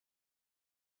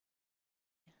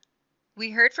We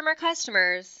heard from our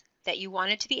customers that you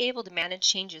wanted to be able to manage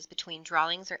changes between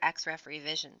drawings or XREF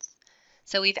revisions.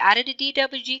 So we've added a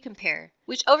DWG Compare,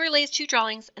 which overlays two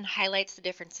drawings and highlights the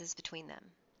differences between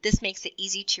them. This makes it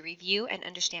easy to review and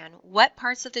understand what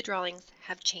parts of the drawings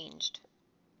have changed.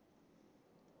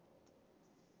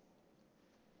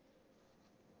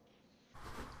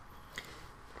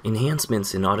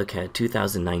 Enhancements in AutoCAD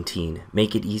 2019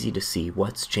 make it easy to see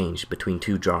what's changed between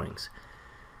two drawings.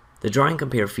 The Drawing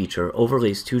Compare feature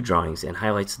overlays two drawings and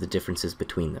highlights the differences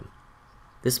between them.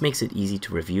 This makes it easy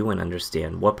to review and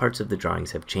understand what parts of the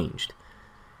drawings have changed.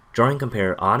 Drawing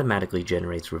Compare automatically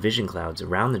generates revision clouds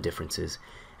around the differences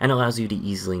and allows you to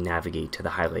easily navigate to the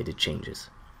highlighted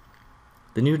changes.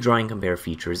 The new Drawing Compare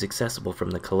feature is accessible from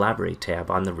the Collaborate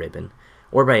tab on the ribbon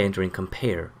or by entering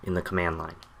Compare in the command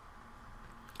line.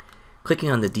 Clicking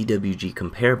on the DWG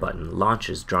Compare button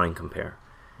launches Drawing Compare.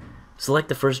 Select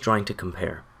the first drawing to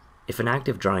compare. If an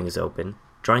active drawing is open,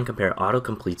 Drawing Compare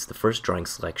auto-completes the first drawing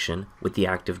selection with the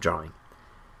active drawing.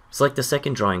 Select the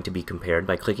second drawing to be compared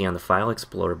by clicking on the File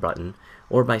Explorer button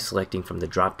or by selecting from the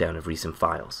drop-down of recent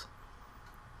files.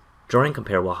 Drawing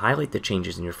Compare will highlight the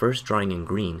changes in your first drawing in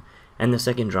green and the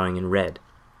second drawing in red.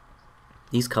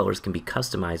 These colors can be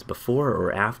customized before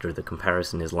or after the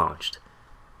comparison is launched.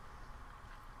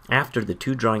 After the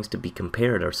two drawings to be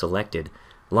compared are selected,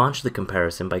 launch the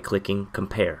comparison by clicking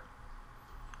Compare.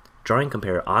 Drawing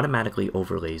Compare automatically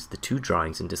overlays the two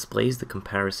drawings and displays the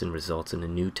comparison results in a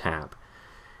new tab.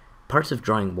 Parts of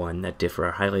Drawing 1 that differ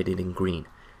are highlighted in green.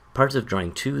 Parts of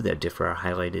Drawing 2 that differ are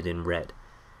highlighted in red.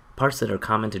 Parts that are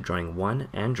common to Drawing 1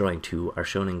 and Drawing 2 are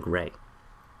shown in gray.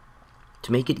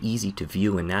 To make it easy to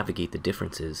view and navigate the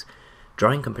differences,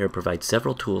 Drawing Compare provides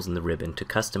several tools in the ribbon to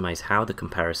customize how the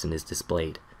comparison is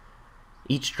displayed.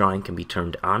 Each drawing can be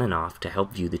turned on and off to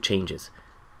help view the changes.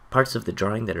 Parts of the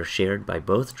drawing that are shared by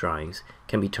both drawings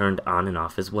can be turned on and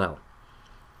off as well.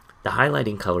 The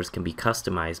highlighting colors can be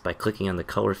customized by clicking on the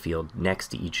color field next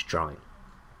to each drawing.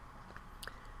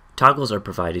 Toggles are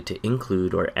provided to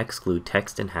include or exclude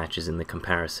text and hatches in the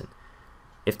comparison.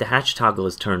 If the hatch toggle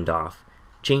is turned off,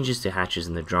 changes to hatches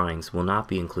in the drawings will not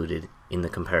be included in the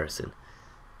comparison.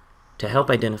 To help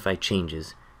identify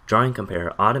changes, Drawing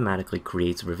Compare automatically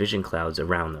creates revision clouds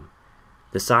around them.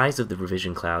 The size of the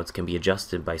revision clouds can be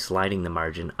adjusted by sliding the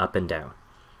margin up and down.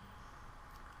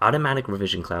 Automatic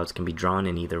revision clouds can be drawn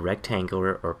in either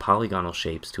rectangular or polygonal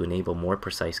shapes to enable more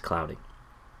precise clouding.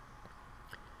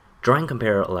 Drawing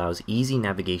Compare allows easy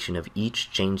navigation of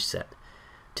each change set.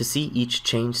 To see each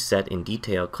change set in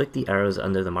detail, click the arrows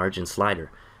under the margin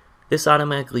slider. This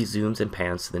automatically zooms and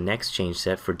pans to the next change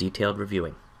set for detailed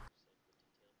reviewing.